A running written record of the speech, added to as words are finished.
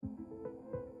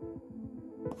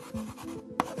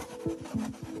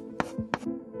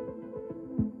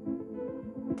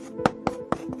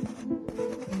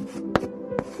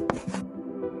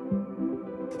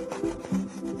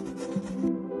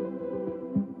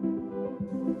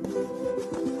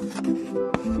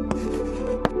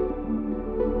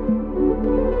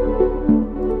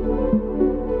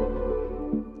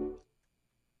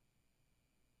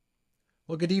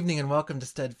Well, good evening and welcome to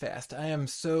Steadfast. I am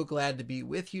so glad to be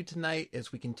with you tonight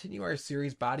as we continue our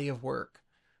series, Body of Work.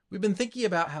 We've been thinking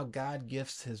about how God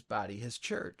gifts his body, his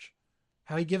church,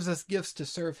 how he gives us gifts to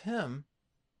serve him,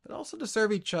 but also to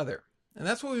serve each other. And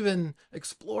that's what we've been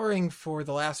exploring for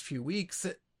the last few weeks,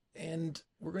 and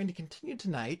we're going to continue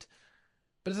tonight.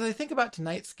 But as I think about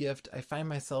tonight's gift, I find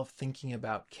myself thinking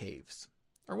about caves,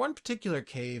 or one particular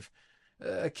cave,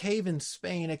 a cave in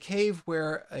Spain, a cave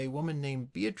where a woman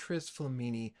named Beatrice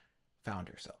Flamini found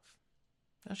herself.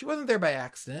 Now, she wasn't there by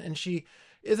accident, and she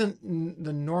isn't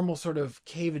the normal sort of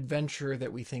cave adventurer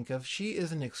that we think of. She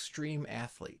is an extreme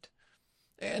athlete.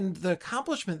 And the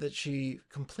accomplishment that she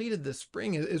completed this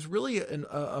spring is really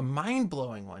a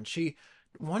mind-blowing one. She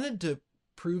wanted to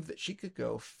prove that she could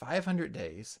go 500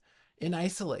 days in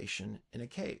isolation in a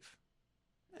cave.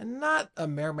 And not a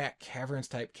Meramec Caverns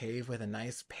type cave with a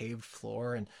nice paved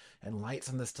floor and lights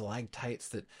on the stalactites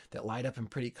that light up in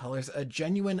pretty colors. A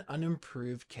genuine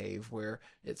unimproved cave where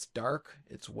it's dark,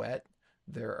 it's wet,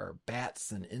 there are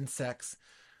bats and insects,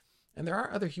 and there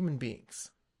are other human beings.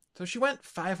 So she went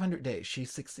 500 days. She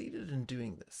succeeded in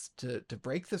doing this to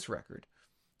break this record.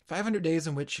 500 days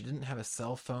in which she didn't have a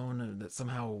cell phone that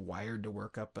somehow wired to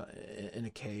work up in a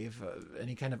cave,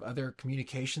 any kind of other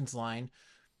communications line.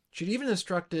 She'd even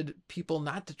instructed people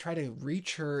not to try to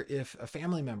reach her if a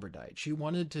family member died. She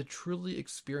wanted to truly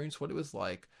experience what it was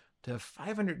like to have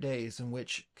 500 days in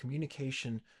which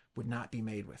communication would not be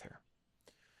made with her.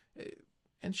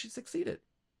 And she succeeded.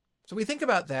 So we think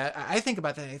about that. I think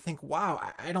about that. I think, wow,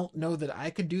 I don't know that I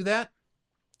could do that.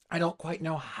 I don't quite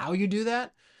know how you do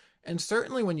that. And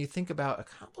certainly when you think about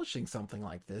accomplishing something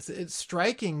like this, it's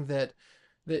striking that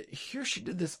here she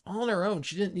did this all on her own.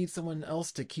 She didn't need someone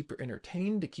else to keep her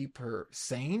entertained, to keep her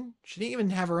sane. She didn't even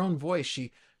have her own voice.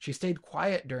 She stayed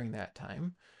quiet during that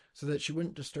time so that she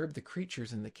wouldn't disturb the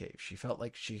creatures in the cave. She felt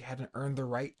like she hadn't earned the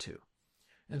right to.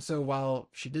 And so while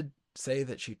she did say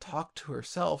that she talked to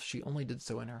herself, she only did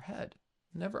so in her head,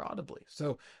 never audibly.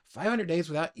 So 500 days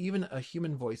without even a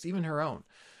human voice, even her own.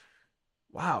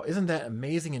 Wow, isn't that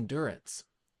amazing endurance?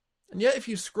 And yet, if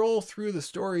you scroll through the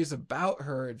stories about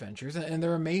her adventures, and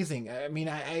they're amazing, I mean,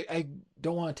 I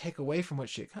don't want to take away from what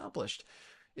she accomplished.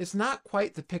 It's not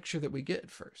quite the picture that we get at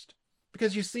first.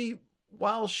 Because you see,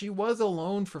 while she was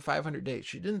alone for 500 days,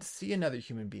 she didn't see another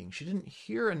human being. She didn't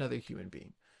hear another human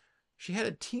being. She had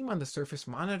a team on the surface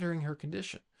monitoring her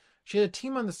condition. She had a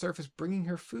team on the surface bringing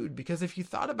her food. Because if you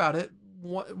thought about it,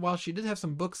 while she did have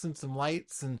some books and some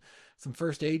lights and some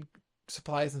first aid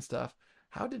supplies and stuff,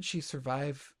 how did she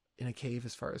survive in a cave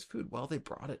as far as food? Well, they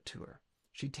brought it to her.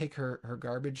 She'd take her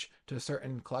garbage to a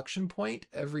certain collection point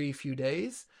every few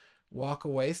days, walk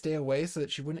away, stay away so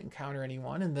that she wouldn't encounter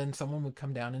anyone, and then someone would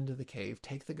come down into the cave,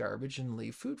 take the garbage, and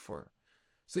leave food for her.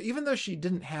 So even though she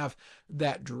didn't have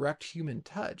that direct human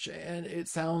touch, and it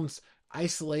sounds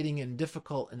isolating and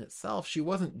difficult in itself, she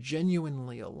wasn't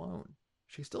genuinely alone.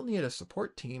 She still needed a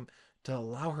support team to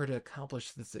allow her to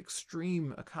accomplish this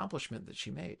extreme accomplishment that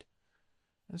she made.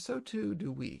 And so too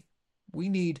do we. We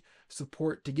need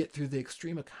support to get through the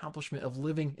extreme accomplishment of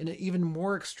living in an even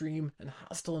more extreme and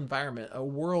hostile environment, a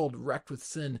world wrecked with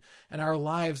sin, and our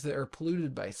lives that are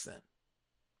polluted by sin.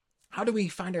 How do we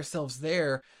find ourselves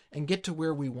there and get to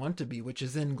where we want to be, which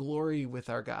is in glory with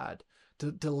our God,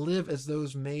 to live as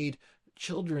those made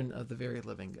children of the very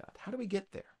living God? How do we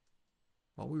get there?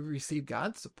 Well, we receive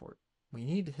God's support. We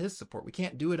need his support. We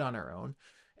can't do it on our own.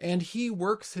 And he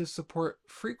works his support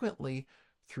frequently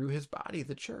through his body,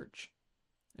 the church.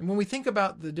 And when we think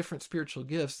about the different spiritual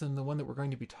gifts and the one that we're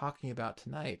going to be talking about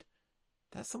tonight,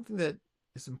 that's something that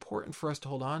is important for us to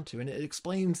hold on to. And it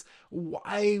explains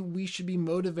why we should be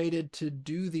motivated to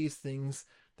do these things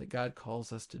that God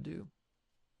calls us to do.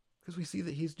 Because we see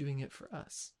that he's doing it for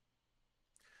us.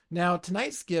 Now,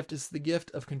 tonight's gift is the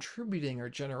gift of contributing or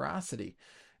generosity.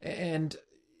 And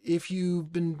if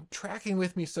you've been tracking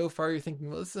with me so far, you're thinking,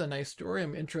 well, this is a nice story.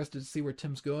 I'm interested to see where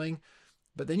Tim's going.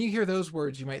 But then you hear those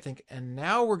words, you might think, and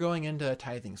now we're going into a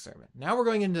tithing sermon. Now we're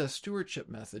going into a stewardship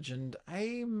message, and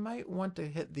I might want to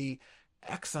hit the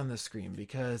X on the screen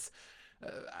because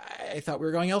I thought we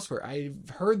were going elsewhere. I've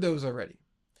heard those already.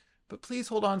 But please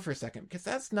hold on for a second, because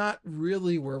that's not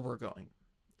really where we're going.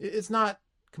 It's not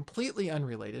completely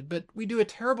unrelated, but we do a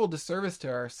terrible disservice to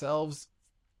ourselves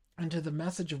and to the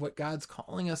message of what God's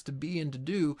calling us to be and to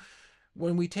do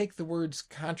when we take the words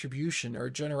contribution or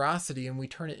generosity and we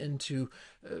turn it into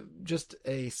just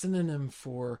a synonym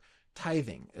for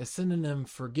tithing, a synonym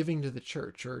for giving to the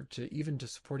church or to even to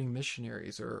supporting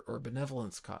missionaries or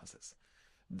benevolence causes.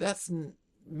 That's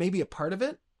maybe a part of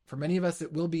it. For many of us,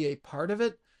 it will be a part of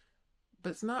it,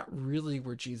 but it's not really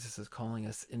where Jesus is calling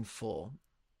us in full.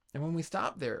 And when we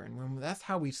stop there and when that's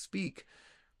how we speak,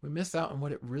 we miss out on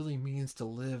what it really means to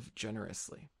live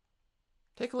generously.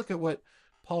 Take a look at what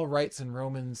Paul writes in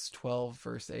Romans 12,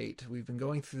 verse 8. We've been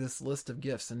going through this list of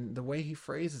gifts, and the way he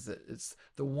phrases it, it's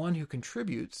the one who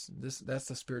contributes, that's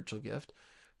the spiritual gift,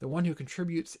 the one who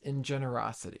contributes in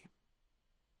generosity.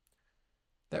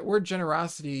 That word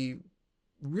generosity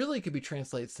really could be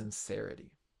translated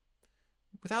sincerity,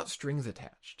 without strings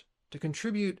attached, to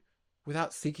contribute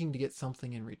without seeking to get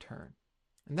something in return.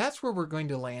 And that's where we're going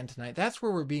to land tonight. That's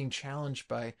where we're being challenged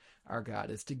by our God,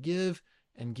 is to give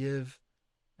and give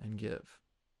and give.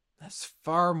 That's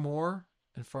far more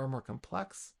and far more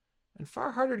complex and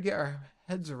far harder to get our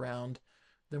heads around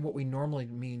than what we normally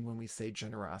mean when we say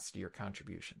generosity or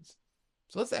contributions.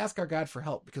 So let's ask our God for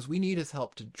help, because we need his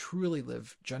help to truly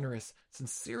live generous,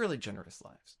 sincerely generous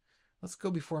lives. Let's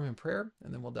go before him in prayer,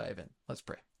 and then we'll dive in. Let's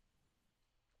pray.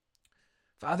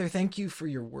 Father, thank you for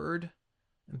your word,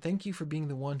 and thank you for being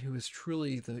the one who is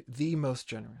truly the most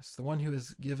generous, the one who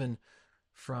has given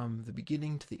from the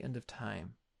beginning to the end of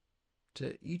time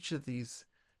to each of these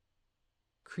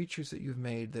creatures that you've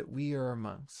made that we are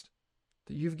amongst,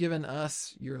 that you've given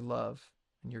us your love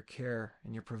and your care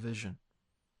and your provision.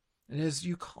 And as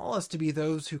you call us to be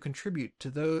those who contribute,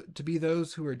 to be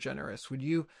those who are generous, would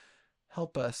you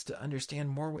help us to understand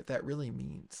more what that really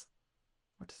means?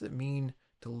 What does it mean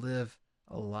to live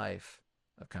a life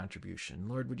of contribution?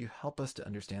 Lord, would you help us to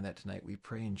understand that tonight? We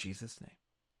pray in Jesus' name.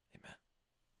 Amen.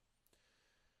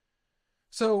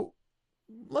 So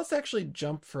let's actually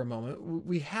jump for a moment.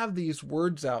 We have these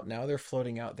words out now. They're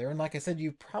floating out there. And like I said,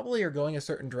 you probably are going a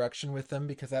certain direction with them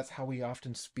because that's how we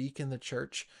often speak in the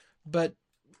church. But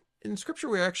in Scripture,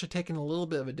 we're actually taking a little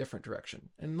bit of a different direction.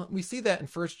 And we see that in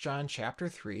 1 John chapter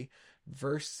 3,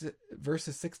 verses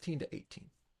 16 to 18.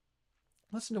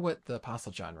 Listen to what the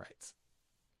Apostle John writes.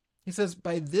 He says,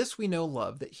 "By this we know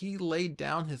love, that he laid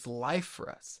down his life for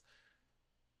us.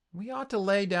 We ought to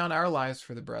lay down our lives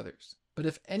for the brothers. But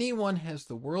if anyone has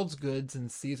the world's goods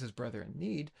and sees his brother in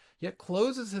need, yet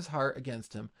closes his heart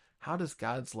against him, how does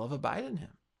God's love abide in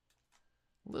him?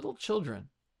 Little children,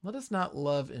 let us not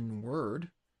love in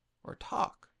word or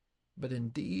talk, but in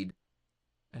deed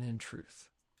and in truth."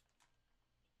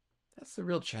 That's the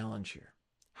real challenge here.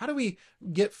 How do we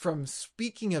get from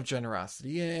speaking of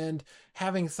generosity and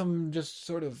having some just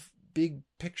sort of big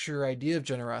picture idea of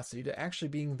generosity to actually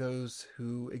being those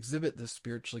who exhibit this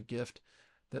spiritual gift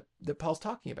that Paul's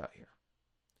talking about here?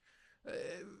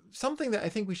 Something that I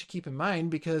think we should keep in mind,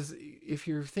 because if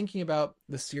you're thinking about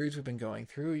the series we've been going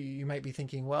through, you might be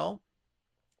thinking, well,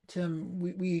 Tim,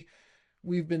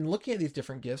 we've been looking at these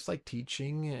different gifts like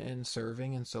teaching and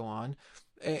serving and so on,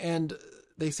 and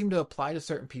they seem to apply to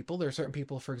certain people. There are certain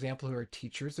people, for example, who are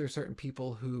teachers. There are certain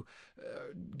people who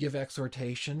give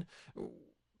exhortation.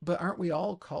 But aren't we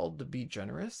all called to be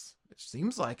generous? It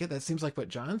seems like it. That seems like what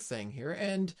John's saying here.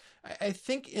 And I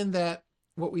think in that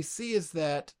what we see is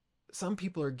that some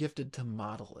people are gifted to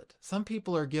model it. Some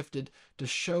people are gifted to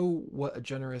show what a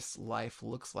generous life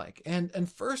looks like.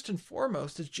 And first and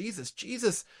foremost is Jesus.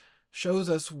 Jesus shows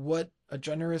us what a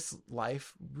generous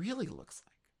life really looks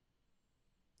like.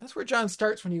 That's where John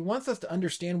starts when he wants us to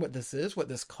understand what this is, what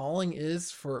this calling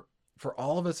is for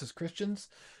all of us as Christians.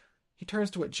 He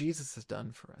turns to what Jesus has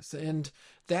done for us, and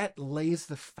that lays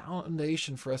the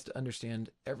foundation for us to understand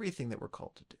everything that we're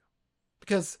called to do.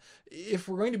 Because if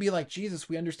we're going to be like Jesus,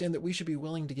 we understand that we should be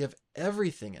willing to give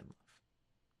everything in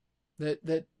life.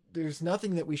 That there's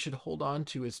nothing that we should hold on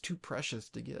to as too precious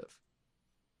to give.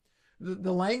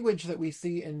 The language that we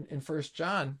see in 1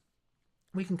 John,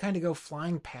 we can kind of go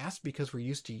flying past because we're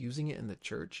used to using it in the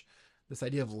church. This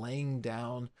idea of laying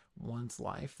down one's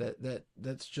life,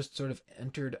 that's just sort of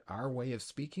entered our way of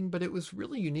speaking, but it was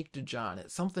really unique to John.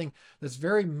 It's something that's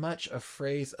very much a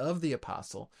phrase of the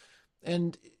apostle.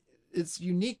 And it's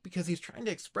unique because he's trying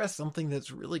to express something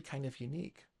that's really kind of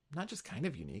unique. Not just kind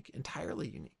of unique, entirely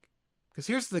unique. Because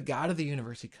here's the God of the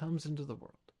universe. He comes into the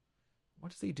world.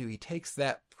 What does he do? He takes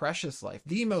that precious life,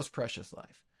 the most precious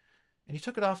life, and he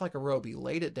took it off like a robe. He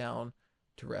laid it down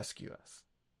to rescue us.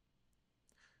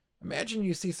 Imagine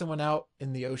you see someone out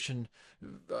in the ocean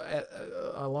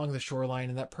along the shoreline,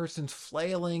 and that person's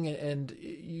flailing, and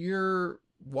you're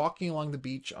walking along the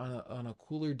beach on a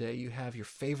cooler day. You have your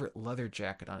favorite leather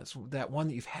jacket on. It's that one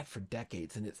that you've had for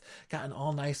decades, and it's gotten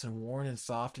all nice and worn and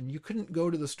soft, and you couldn't go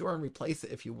to the store and replace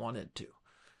it if you wanted to.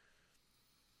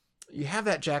 You have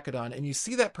that jacket on and you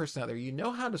see that person out there. You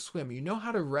know how to swim. You know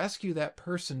how to rescue that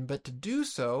person. But to do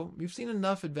so, you've seen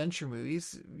enough adventure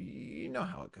movies. You know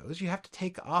how it goes. You have to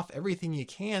take off everything you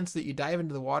can so that you dive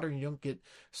into the water and you don't get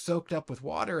soaked up with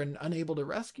water and unable to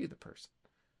rescue the person.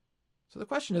 So the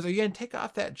question is, are you going to take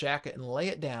off that jacket and lay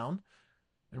it down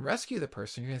and rescue the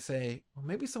person? You're going to say, well,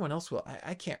 maybe someone else will.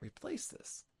 I can't replace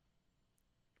this.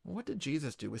 Well, what did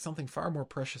Jesus do with something far more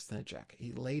precious than a jacket?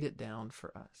 He laid it down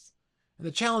for us. And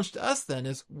the challenge to us then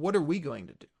is, what are we going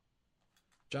to do?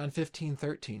 John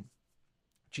 15:13.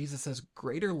 Jesus says,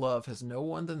 greater love has no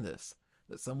one than this,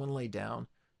 that someone lay down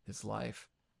his life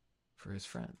for his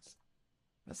friends.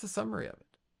 That's the summary of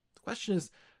it. The question is,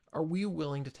 are we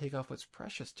willing to take off what's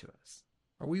precious to us?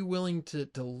 Are we willing to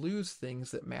lose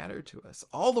things that matter to us,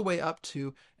 all the way up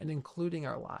to and including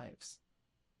our lives?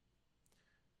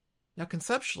 Now,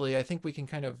 conceptually, I think we can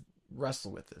kind of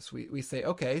wrestle with this. We say,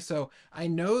 okay, so I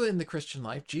know in the Christian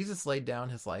life, Jesus laid down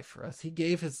his life for us. He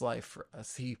gave his life for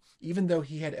us. Even though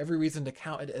he had every reason to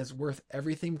count it as worth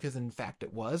everything, because in fact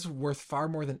it was worth far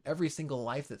more than every single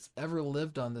life that's ever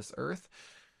lived on this earth.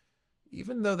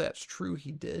 Even though that's true,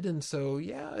 he did. And so,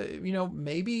 yeah,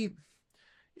 maybe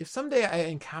if someday I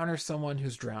encounter someone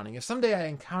who's drowning, if someday I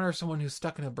encounter someone who's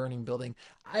stuck in a burning building,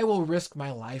 I will risk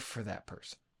my life for that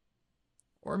person.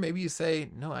 Or maybe you say,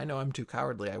 no, I know I'm too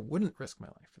cowardly. I wouldn't risk my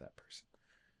life for that person.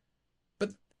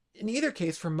 But in either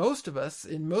case, for most of us,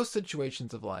 in most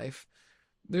situations of life,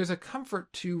 there's a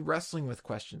comfort to wrestling with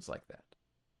questions like that.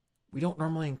 We don't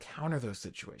normally encounter those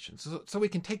situations. So we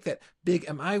can take that big,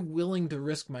 am I willing to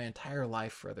risk my entire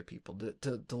life for other people?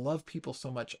 To love people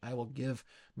so much, I will give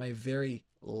my very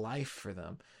life for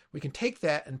them. We can take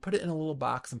that and put it in a little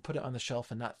box and put it on the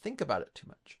shelf and not think about it too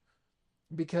much.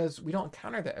 Because we don't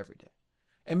encounter that every day.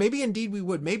 And maybe indeed we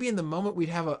would. Maybe in the moment we'd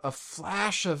have a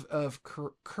flash of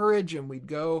courage and we'd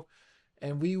go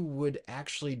and we would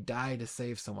actually die to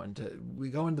save someone. We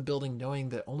go into the building knowing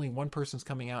that only one person's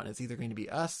coming out and it's either going to be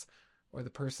us or the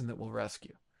person that we'll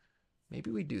rescue. Maybe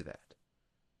we do that.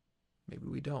 Maybe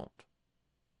we don't.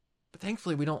 But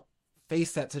thankfully we don't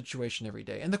face that situation every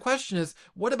day. And the question is,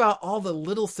 what about all the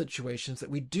little situations that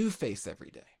we do face every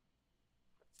day?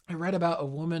 I read about a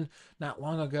woman not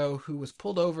long ago who was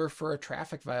pulled over for a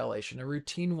traffic violation, a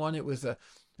routine one. It wasn't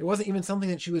even something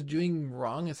that she was doing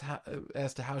wrong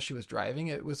as to how she was driving.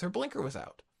 It was her blinker was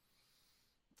out.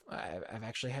 I've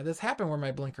actually had this happen where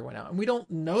my blinker went out, and we don't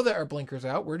know that our blinker's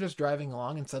out. We're just driving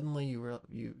along, and suddenly you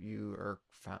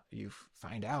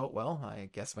find out, well, I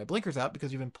guess my blinker's out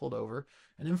because you've been pulled over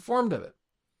and informed of it.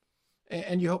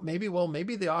 And you hope maybe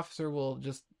the officer will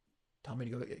just tell me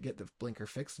to go get the blinker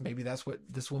fixed. Maybe that's what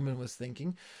this woman was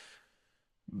thinking.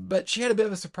 But she had a bit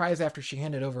of a surprise after she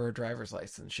handed over her driver's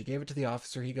license. She gave it to the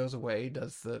officer. He goes away,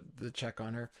 does the check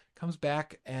on her, comes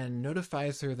back and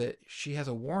notifies her that she has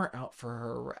a warrant out for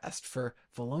her arrest for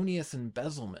felonious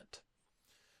embezzlement.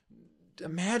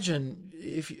 Imagine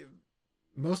if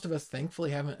most of us thankfully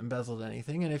haven't embezzled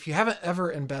anything. And if you haven't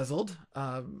ever embezzled,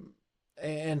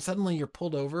 and suddenly you're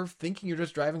pulled over thinking you're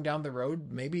just driving down the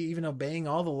road, maybe even obeying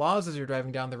all the laws as you're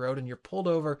driving down the road, and you're pulled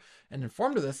over and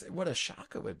informed of this, what a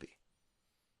shock it would be.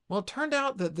 Well, it turned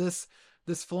out that this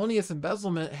felonious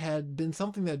embezzlement had been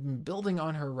something that had been building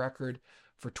on her record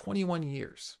for 21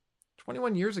 years.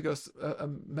 21 years ago, a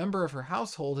member of her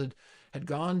household had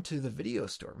gone to the video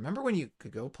store. Remember when you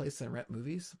could go place and rent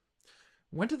movies?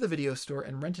 Went to the video store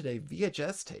and rented a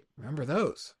VHS tape. Remember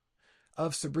those?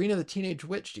 Of Sabrina the Teenage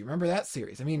Witch. Do you remember that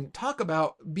series? I mean, talk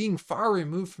about being far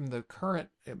removed from the current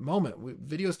moment.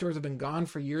 Video stores have been gone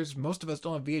for years. Most of us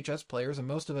don't have VHS players, and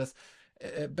most of us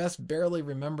at best barely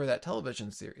remember that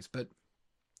television series. But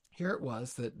here it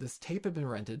was that this tape had been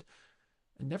rented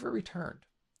and never returned.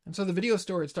 And so the video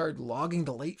store had started logging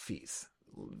the late fees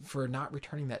for not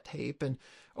returning that tape. And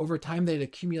over time, they'd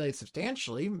accumulated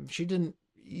substantially. She didn't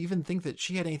even think that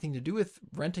she had anything to do with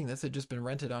renting this. It had just been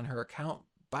rented on her account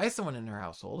by someone in her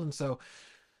household. And so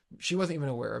she wasn't even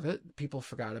aware of it. People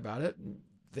forgot about it.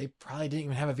 They probably didn't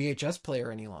even have a VHS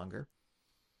player any longer.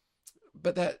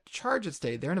 But that charge had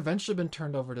stayed there and eventually been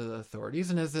turned over to the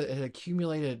authorities. And as it had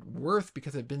accumulated worth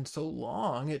because it had been so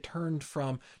long, it turned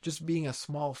from just being a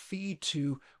small fee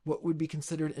to what would be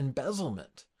considered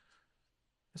embezzlement.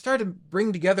 It started to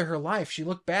bring together her life. She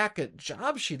looked back at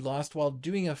jobs she'd lost while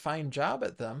doing a fine job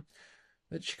at them,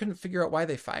 that she couldn't figure out why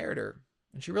they fired her.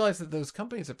 And she realized that those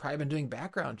companies had probably been doing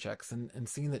background checks and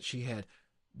seen that she had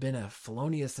been a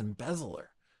felonious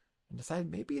embezzler and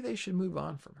decided maybe they should move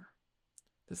on from her.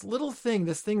 This little thing,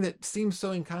 this thing that seems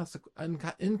so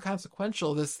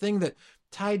inconsequential, this thing that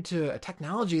tied to a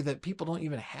technology that people don't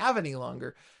even have any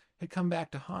longer, had come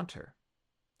back to haunt her.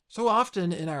 So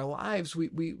often in our lives,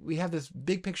 we have this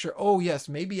big picture. Oh, yes,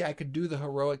 maybe I could do the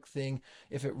heroic thing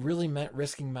if it really meant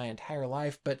risking my entire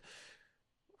life. But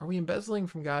are we embezzling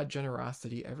from God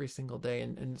generosity every single day?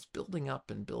 And it's building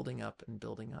up and building up and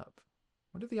building up.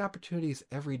 What are the opportunities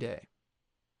every day?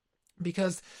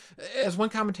 Because, as one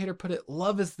commentator put it,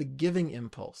 love is the giving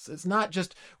impulse. It's not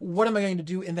just what am I going to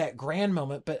do in that grand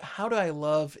moment, but how do I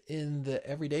love in the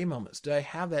everyday moments? Do I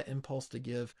have that impulse to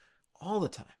give all the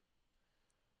time?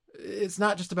 It's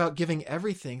not just about giving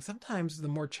everything. Sometimes the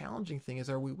more challenging thing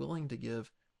is, are we willing to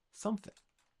give something?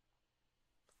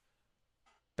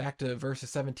 Back to verses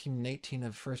 17 and 18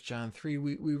 of 1 John 3,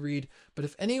 we read, "But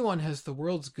if anyone has the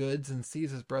world's goods and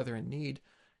sees his brother in need,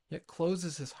 yet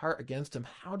closes his heart against him,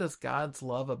 how does God's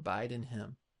love abide in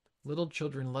him? Little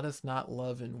children, let us not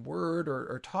love in word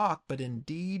or talk, but in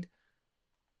deed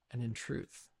and in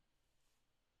truth."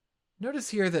 Notice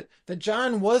here that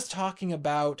John was talking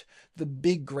about the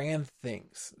big grand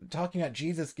things, talking about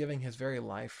Jesus giving his very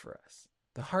life for us,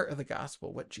 the heart of the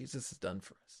gospel, what Jesus has done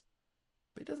for us.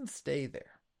 But he doesn't stay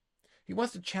there. He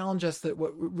wants to challenge us that what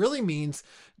it really means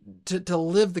to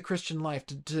live the Christian life,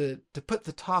 to put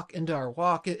the talk into our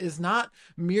walk, it is not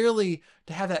merely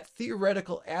to have that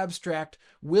theoretical, abstract,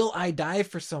 will I die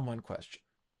for someone question.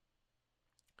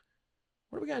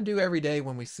 What are we going to do every day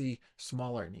when we see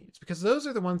smaller needs? Because those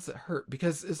are the ones that hurt.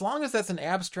 Because as long as that's an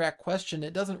abstract question,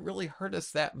 it doesn't really hurt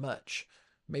us that much.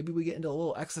 Maybe we get into a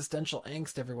little existential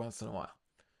angst every once in a while.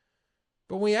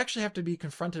 But when we actually have to be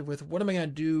confronted with what am I going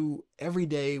to do every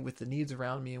day with the needs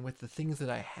around me and with the things that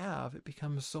I have, it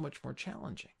becomes so much more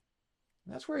challenging.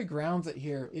 And that's where he grounds it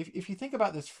here. If you think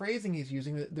about this phrasing he's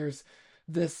using, there's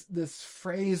this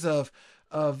phrase of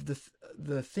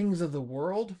the things of the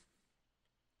world.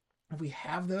 If we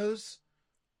have those,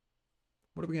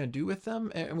 what are we going to do with them?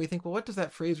 And we think, well, what does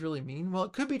that phrase really mean? Well,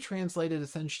 it could be translated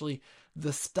essentially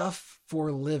the stuff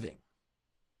for living.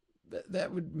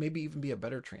 That would maybe even be a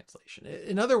better translation.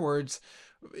 In other words,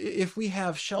 if we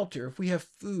have shelter, if we have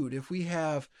food, if we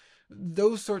have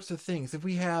those sorts of things, if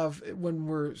we have, when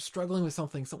we're struggling with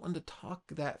something, someone to talk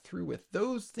that through with,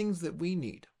 those things that we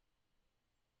need.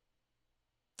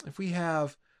 If we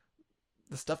have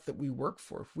the stuff that we work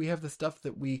for, if we have the stuff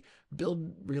that we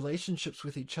build relationships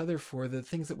with each other for, the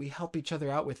things that we help each other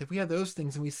out with, if we have those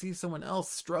things and we see someone else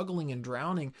struggling and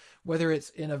drowning, whether it's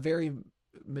in a very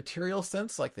material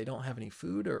sense, like they don't have any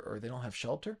food or they don't have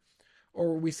shelter,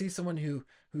 or we see someone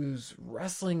who's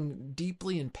wrestling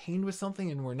deeply in pain with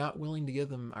something and we're not willing to give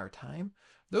them our time,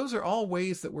 those are all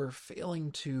ways that we're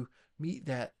failing to meet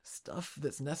that stuff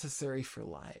that's necessary for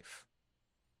life.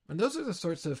 And those are the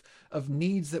sorts of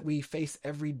needs that we face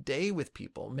every day with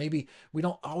people. Maybe we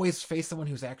don't always face someone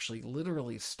who's actually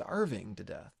literally starving to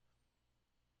death.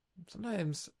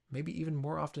 Sometimes, maybe even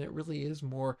more often, it really is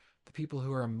more the people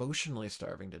who are emotionally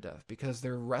starving to death because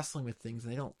they're wrestling with things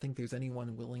and they don't think there's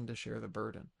anyone willing to share the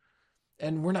burden.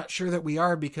 And we're not sure that we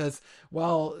are, because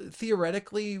while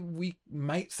theoretically we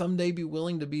might someday be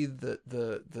willing to be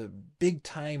the big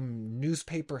time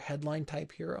newspaper headline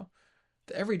type hero,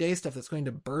 the everyday stuff that's going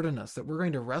to burden us, that we're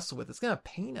going to wrestle with, it's going to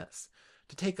pain us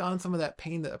to take on some of that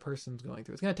pain that a person's going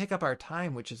through. It's going to take up our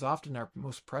time, which is often our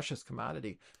most precious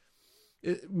commodity.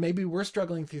 Maybe we're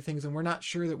struggling through things and we're not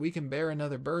sure that we can bear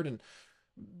another burden.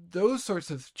 Those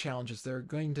sorts of challenges, they're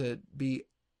going to be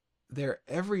there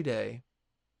every day.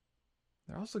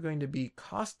 They're also going to be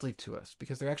costly to us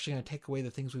because they're actually going to take away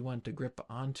the things we want to grip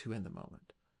onto in the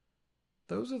moment.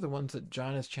 Those are the ones that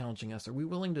John is challenging us. Are we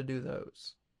willing to do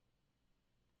those?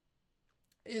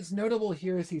 It's notable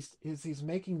here as he's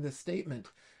making this statement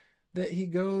that he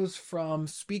goes from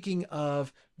speaking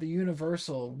of the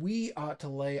universal, we ought to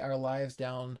lay our lives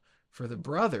down for the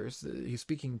brothers. He's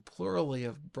speaking plurally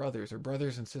of brothers or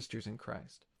brothers and sisters in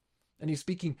Christ. And he's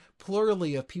speaking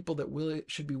plurally of people that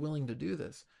should be willing to do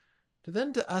this. To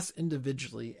then to us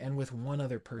individually and with one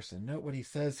other person. Note what he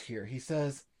says here. He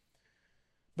says,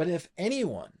 but if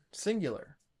anyone,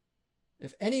 singular,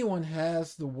 if anyone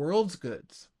has the world's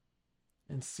goods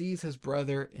and sees his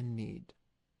brother in need.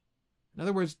 In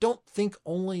other words, don't think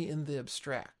only in the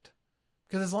abstract.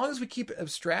 Because as long as we keep it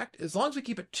abstract, as long as we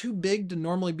keep it too big to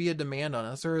normally be a demand on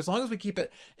us, or as long as we keep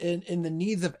it in the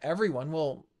needs of everyone,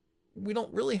 well, we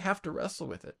don't really have to wrestle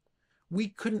with it. We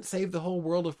couldn't save the whole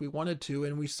world if we wanted to,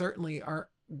 and we certainly aren't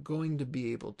going to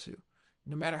be able to,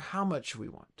 no matter how much we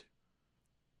want to.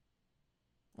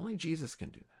 Only Jesus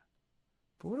can do that.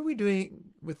 But what are we doing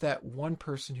with that one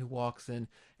person who walks in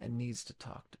and needs to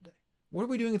talk today? What are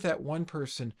we doing with that one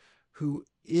person who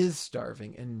is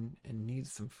starving and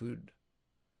needs some food?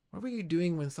 What are we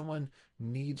doing when someone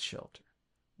needs shelter?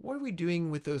 What are we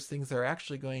doing with those things that are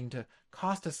actually going to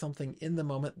cost us something in the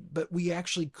moment, but we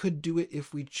actually could do it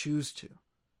if we choose to?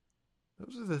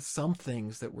 Those are the some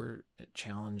things that we're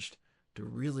challenged to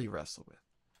really wrestle with.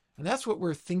 And that's what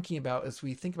we're thinking about as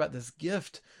we think about this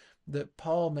gift that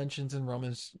Paul mentions in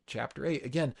Romans chapter 8.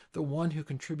 Again, the one who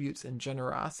contributes in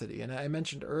generosity. And I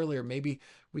mentioned earlier, maybe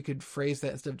we could phrase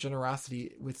that instead of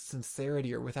generosity with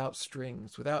sincerity or without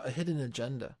strings, without a hidden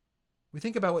agenda. We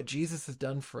think about what Jesus has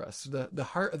done for us, the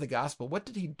heart of the gospel. What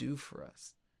did he do for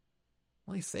us?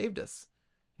 Well, he saved us.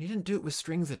 He didn't do it with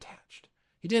strings attached.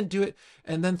 He didn't do it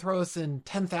and then throw us in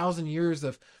 10,000 years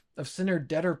of sinner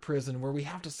debtor prison where we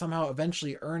have to somehow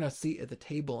eventually earn a seat at the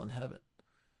table in heaven.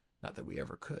 Not that we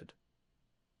ever could.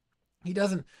 He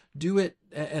doesn't do it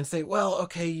and say, well,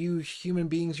 okay, you human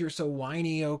beings, you're so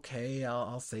whiny. Okay,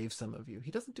 I'll save some of you.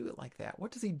 He doesn't do it like that.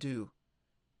 What does he do?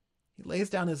 He lays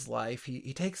down his life.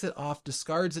 He takes it off,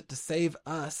 discards it to save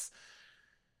us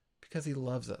because he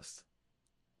loves us.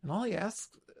 And all he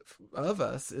asks of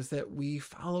us is that we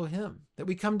follow him, that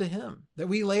we come to him, that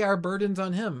we lay our burdens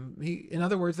on him. In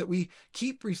other words, that we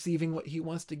keep receiving what he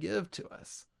wants to give to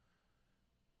us.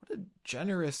 What a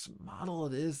generous model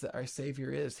it is that our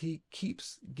Savior is. He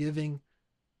keeps giving.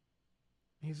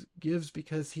 He gives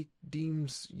because he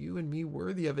deems you and me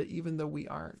worthy of it, even though we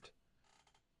aren't.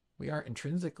 We aren't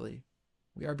intrinsically.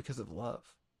 We are because of love.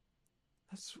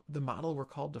 That's the model we're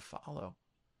called to follow.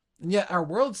 And yet our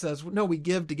world says, no, we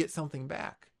give to get something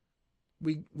back.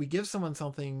 We give someone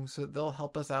something so that they'll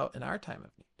help us out in our time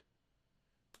of need.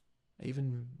 I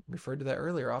even referred to that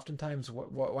earlier. Oftentimes,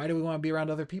 why do we want to be around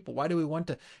other people? Why do we want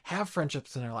to have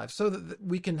friendships in our lives? So that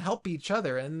we can help each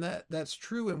other. And that's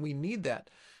true, and we need that.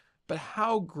 But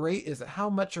how great is it? How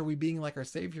much are we being like our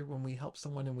Savior when we help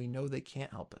someone and we know they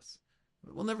can't help us?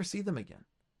 We'll never see them again.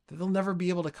 That they'll never be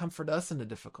able to comfort us in a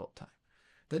difficult time.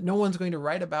 That no one's going to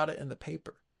write about it in the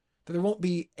paper. That there won't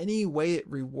be any way it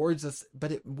rewards us,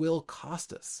 but it will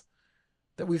cost us.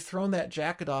 That we've thrown that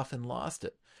jacket off and lost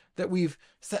it. That we've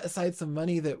set aside some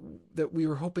money that we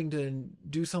were hoping to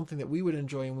do something that we would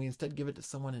enjoy and we instead give it to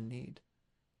someone in need.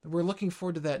 That we're looking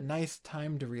forward to that nice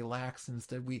time to relax and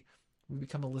instead we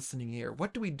become a listening ear.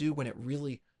 What do we do when it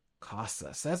really costs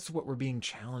us? That's what we're being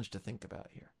challenged to think about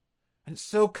here. And it's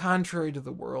so contrary to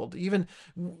the world. Even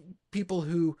people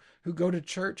who go to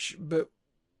church, but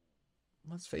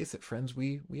let's face it, friends,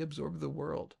 we absorb the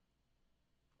world.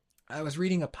 I was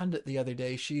reading a pundit the other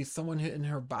day. She's someone who in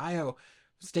her bio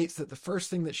states that the first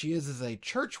thing that she is a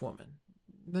church woman.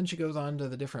 Then she goes on to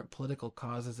the different political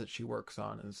causes that she works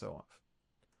on and so on.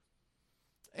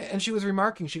 And she was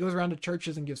remarking, she goes around to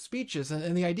churches and gives speeches.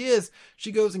 And the idea is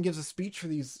she goes and gives a speech for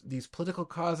these political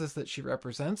causes that she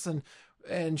represents.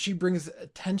 And she brings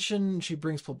attention, she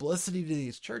brings publicity to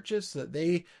these churches so that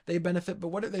they benefit. But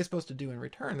what are they supposed to do in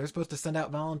return? They're supposed to send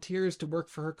out volunteers to work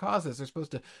for her causes. They're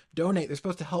supposed to donate. They're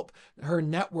supposed to help her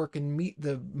network and meet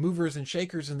the movers and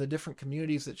shakers in the different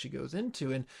communities that she goes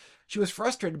into. And she was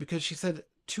frustrated because she said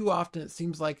too often it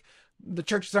seems like the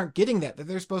churches aren't getting that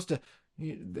they're supposed to,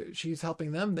 she's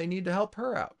helping them, they need to help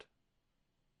her out.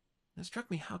 It struck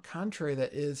me how contrary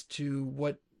that is to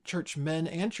what church men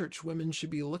and church women should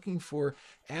be looking for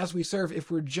as we serve. If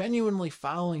we're genuinely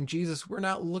following Jesus, we're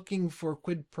not looking for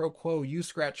quid pro quo. You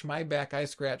scratch my back, I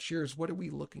scratch yours. What are we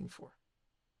looking for?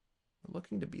 We're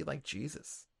looking to be like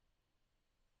Jesus.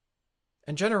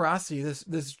 And generosity,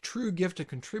 this true gift of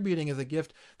contributing, is a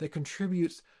gift that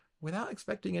contributes without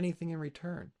expecting anything in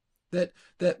return. That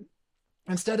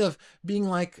instead of being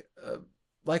like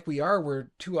we are,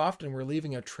 where too often we're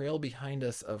leaving a trail behind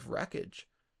us of wreckage.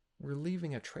 We're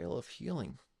leaving a trail of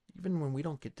healing, even when we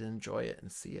don't get to enjoy it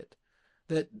and see it.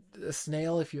 That a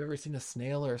snail, if you've ever seen a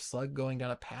snail or a slug going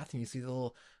down a path and you see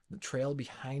the trail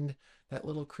behind that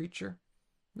little creature,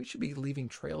 we should be leaving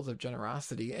trails of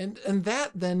generosity. And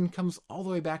that then comes all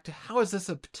the way back to, how is this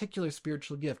a particular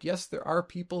spiritual gift? Yes, there are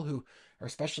people who are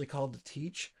especially called to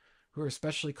teach, who are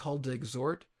especially called to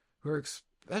exhort, who are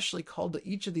especially called to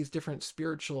each of these different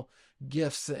spiritual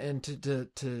gifts and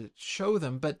to show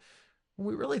them. But when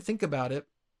we really think about it,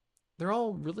 they're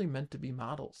all really meant to be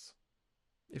models.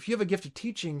 If you have a gift of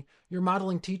teaching, you're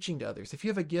modeling teaching to others. If you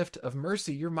have a gift of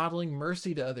mercy, you're modeling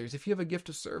mercy to others. If you have a gift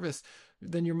of service,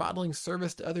 then you're modeling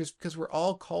service to others, because we're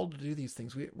all called to do these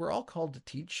things. We're all called to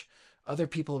teach other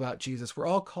people about Jesus. We're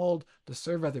all called to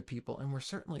serve other people, and we're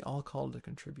certainly all called to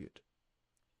contribute.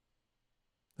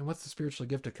 And what's the spiritual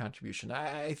gift of contribution?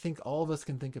 I think all of us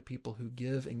can think of people who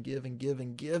give and give and give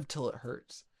and give till it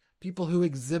hurts. People who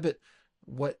exhibit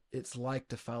what it's like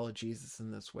to follow Jesus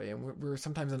in this way. And we're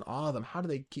sometimes in awe of them. How do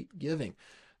they keep giving?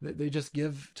 They just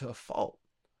give to a fault.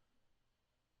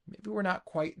 Maybe we're not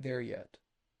quite there yet.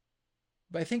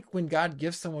 But I think when God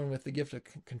gives someone with the gift of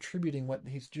contributing, what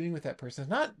he's doing with that person is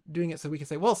not doing it so we can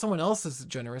say, well, someone else is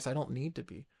generous, I don't need to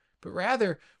be. But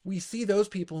rather, we see those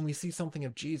people and we see something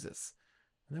of Jesus.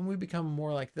 And then we become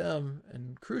more like them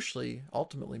and, crucially,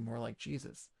 ultimately more like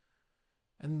Jesus.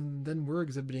 And then we're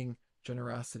exhibiting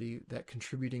generosity, that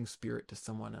contributing spirit to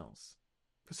someone else.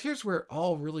 Because here's where it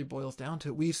all really boils down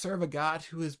to. We serve a God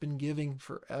who has been giving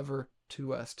forever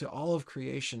to us, to all of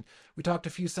creation. We talked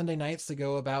a few Sunday nights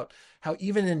ago about how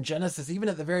even in Genesis, even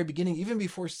at the very beginning, even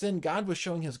before sin, God was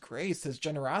showing his grace, his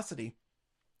generosity,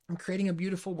 and creating a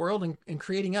beautiful world and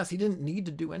creating us. He didn't need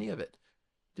to do any of it.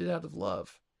 He did it out of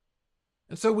love.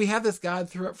 And so we have this God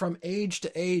from age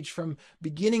to age, from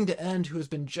beginning to end, who has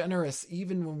been generous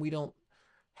even when we don't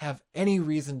have any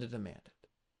reason to demand it.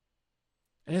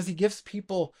 And as he gifts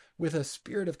people with a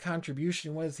spirit of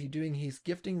contribution, what is he doing? He's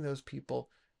gifting those people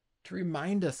to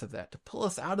remind us of that, to pull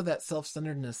us out of that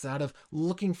self-centeredness, out of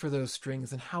looking for those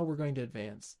strings and how we're going to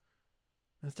advance.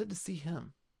 Instead, to see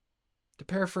him. To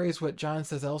paraphrase what John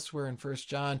says elsewhere in 1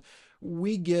 John,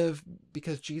 we give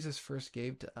because Jesus first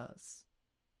gave to us.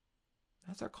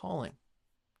 That's our calling,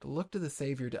 to look to the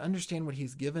Savior, to understand what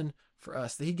he's given for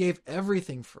us, that he gave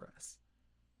everything for us.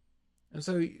 And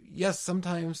so, yes,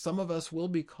 sometimes some of us will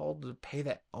be called to pay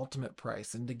that ultimate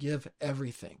price and to give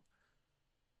everything.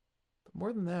 But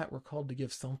more than that, we're called to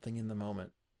give something in the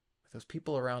moment with those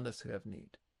people around us who have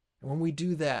need. And when we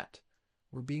do that,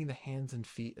 we're being the hands and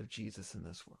feet of Jesus in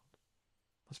this world.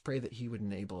 Let's pray that he would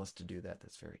enable us to do that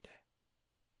this very day.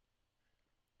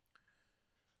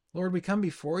 Lord, we come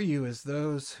before you as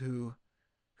those who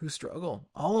struggle.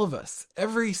 All of us,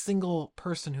 every single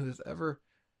person who has ever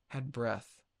had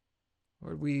breath.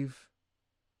 Lord, we've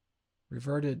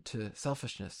reverted to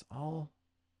selfishness, all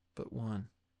but one.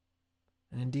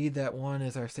 And indeed, that one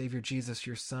is our Savior Jesus,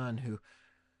 your Son, who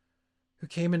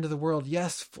came into the world,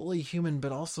 yes, fully human,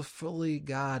 but also fully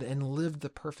God, and lived the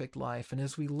perfect life. And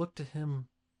as we look to him,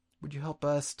 would you help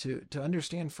us to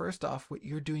understand, first off, what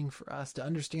you're doing for us, to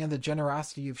understand the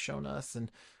generosity you've shown us,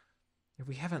 and if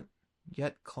we haven't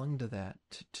yet clung to that,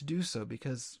 to do so,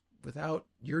 because without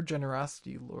your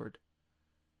generosity, Lord,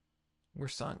 we're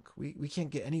sunk. We can't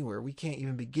get anywhere. We can't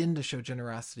even begin to show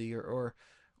generosity or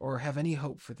have any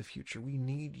hope for the future. We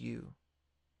need you.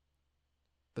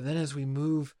 But then as we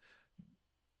move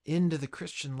into the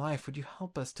Christian life, would you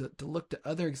help us to look to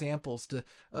other examples, to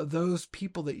those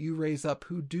people that you raise up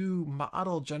who do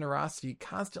model generosity,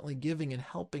 constantly giving and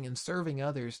helping and serving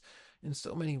others in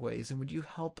so many ways. And would you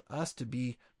help us to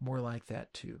be more like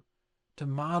that too, to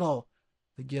model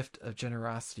the gift of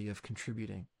generosity, of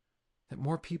contributing, that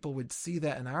more people would see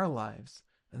that in our lives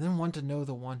and then want to know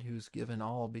the one who's given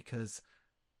all, because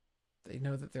they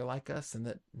know that they're like us and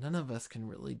that none of us can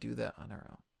really do that on our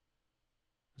own.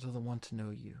 So they want to know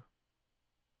you.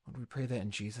 Lord, we pray that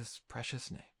in Jesus' precious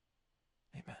name.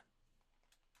 Amen.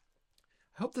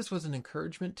 I hope this was an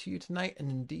encouragement to you tonight.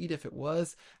 And indeed, if it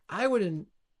was, I would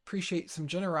appreciate some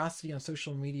generosity on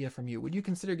social media from you. Would you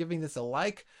consider giving this a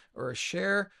like or a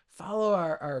share? Follow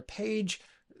our page.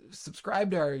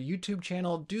 Subscribe to our YouTube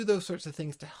channel. Do those sorts of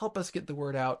things to help us get the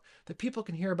word out, that people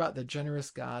can hear about the generous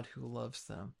God who loves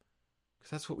them.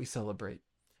 Because that's what we celebrate.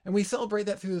 And we celebrate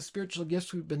that through the spiritual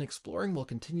gifts we've been exploring. We'll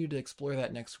continue to explore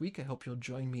that next week. I hope you'll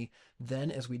join me then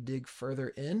as we dig further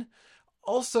in.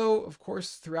 Also, of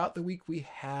course, throughout the week, we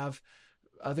have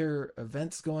other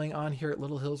events going on here at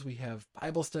Little Hills. We have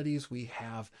Bible studies. We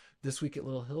have this week at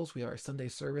Little Hills, we have our Sunday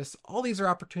service. All these are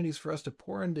opportunities for us to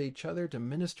pour into each other, to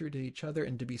minister to each other,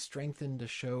 and to be strengthened to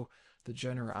show the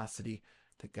generosity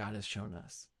that God has shown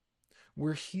us.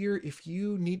 We're here if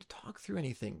you need to talk through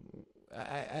anything.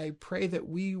 I pray that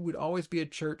we would always be a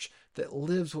church that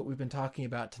lives what we've been talking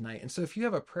about tonight. And so if you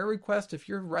have a prayer request, if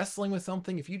you're wrestling with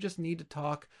something, if you just need to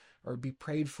talk or be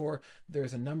prayed for,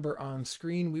 there's a number on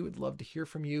screen. We would love to hear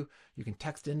from you. You can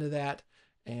text into that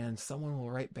and someone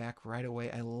will write back right away.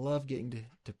 I love getting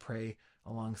to pray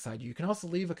alongside you. You can also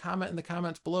leave a comment in the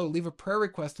comments below. Leave a prayer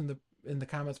request in the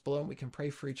comments below and we can pray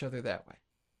for each other that way.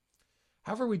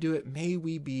 However we do it, may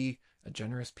we be a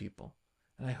generous people.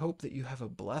 And I hope that you have a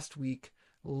blessed week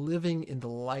living in the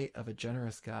light of a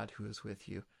generous God who is with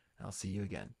you. And I'll see you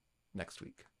again next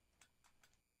week.